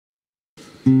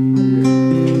Where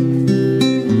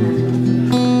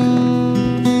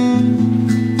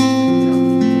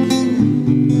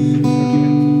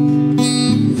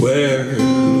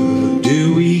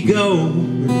do we go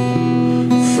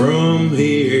from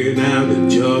here now the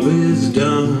job is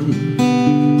done?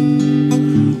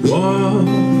 What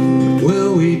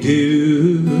will we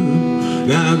do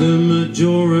now the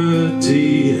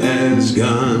majority has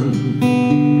gone?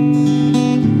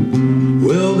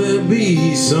 Will there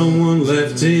be someone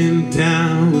left in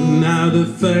town now the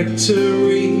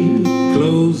factory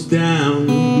closed down?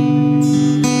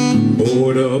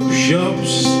 Board up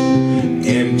shops,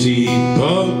 empty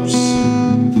pubs,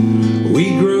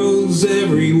 wheat grows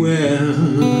everywhere.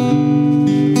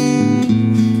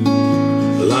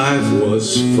 Life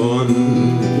was fun,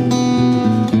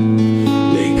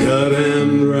 they cut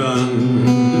and run.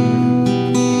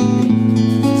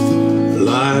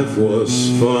 Life was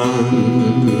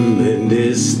fun in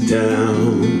this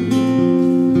town.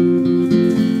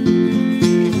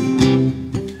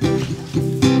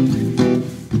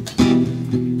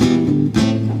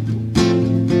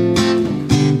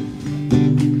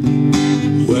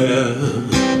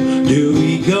 Do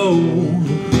we go?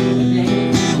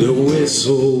 The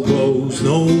whistle blows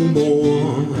no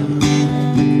more.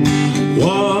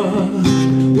 What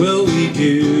will we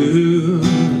do?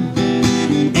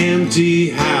 Empty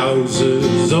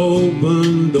houses,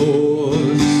 open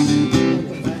doors,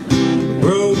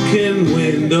 broken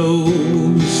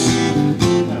windows,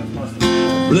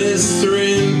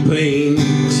 blistering paint,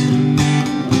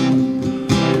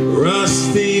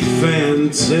 rusty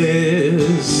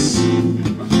fences,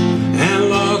 and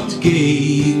locked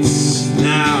gates.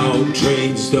 Now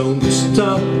trains don't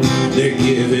stop, they're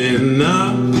giving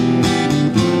up.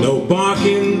 No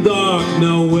barking dog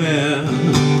nowhere.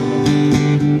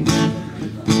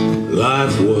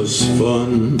 Life was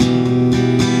fun,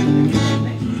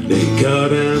 they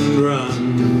cut and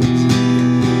run.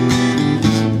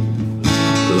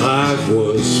 Life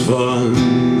was fun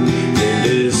in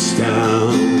this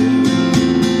town.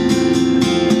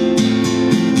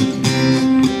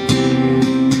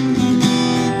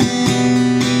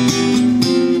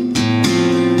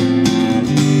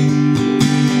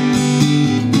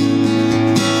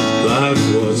 Life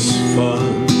was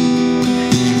fun,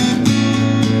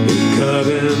 we cut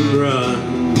and run.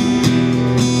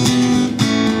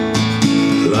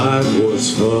 Life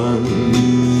was fun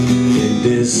in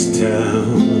this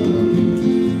town,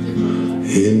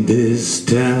 in this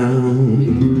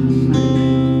town.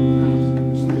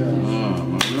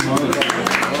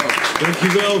 Dank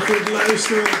je wel voor het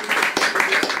luisteren.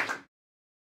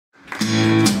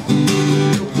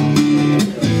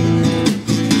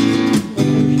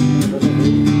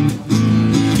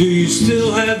 Do you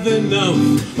still have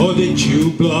enough, or did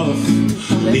you bluff?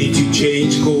 Need to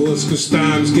change course, cause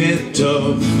times get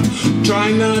tough.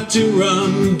 Try not to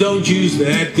run, don't use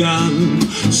that gun.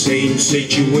 Same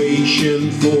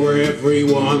situation for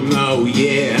everyone, oh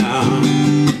yeah.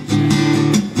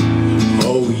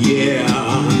 Oh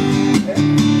yeah.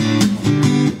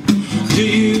 Do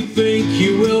you think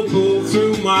you will pull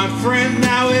through, my friend?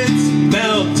 Now it's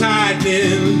belt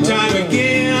tightening time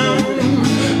again.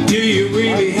 Do you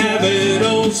really have it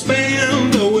all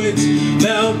spanned? Oh, it's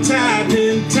belt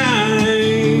tightening time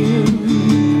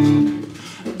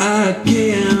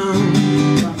again.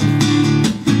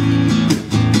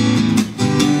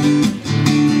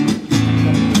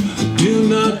 Do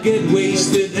not get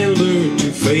wasted and learn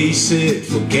to face it.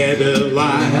 Forget a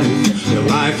life, the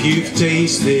life you've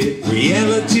tasted.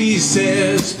 Reality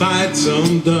says bite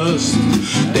some dust.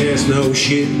 There's no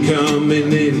shit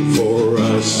coming in for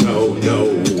us. Oh no.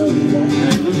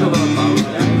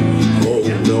 Oh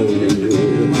no.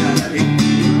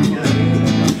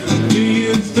 Do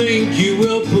you think you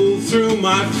will pull through,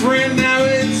 my friend? Now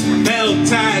it's belt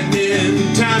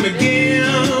tightening time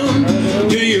again.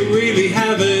 Do you really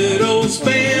have it all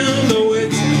spanned? Oh,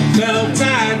 it's belt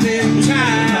tightening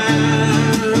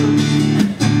time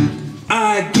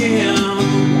again.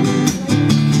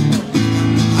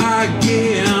 Again.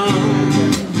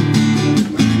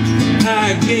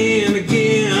 Again,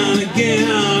 again,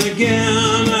 again,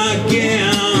 again,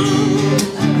 again.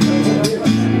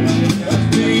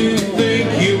 Do you think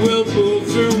you will pull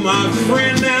through, my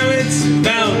friend? Now it's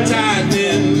belt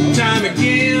tightening time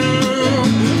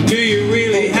again. Do you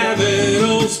really have it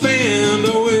all spanned?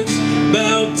 Oh, it's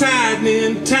belt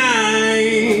tightening time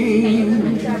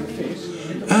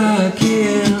again.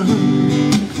 Again.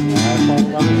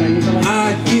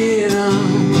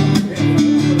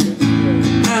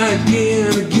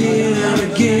 Again, again,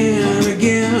 again,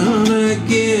 again,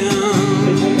 again.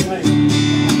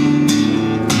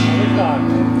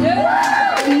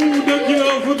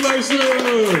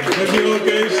 Dankjewel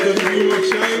Kees dat ik hier mag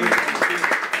zijn.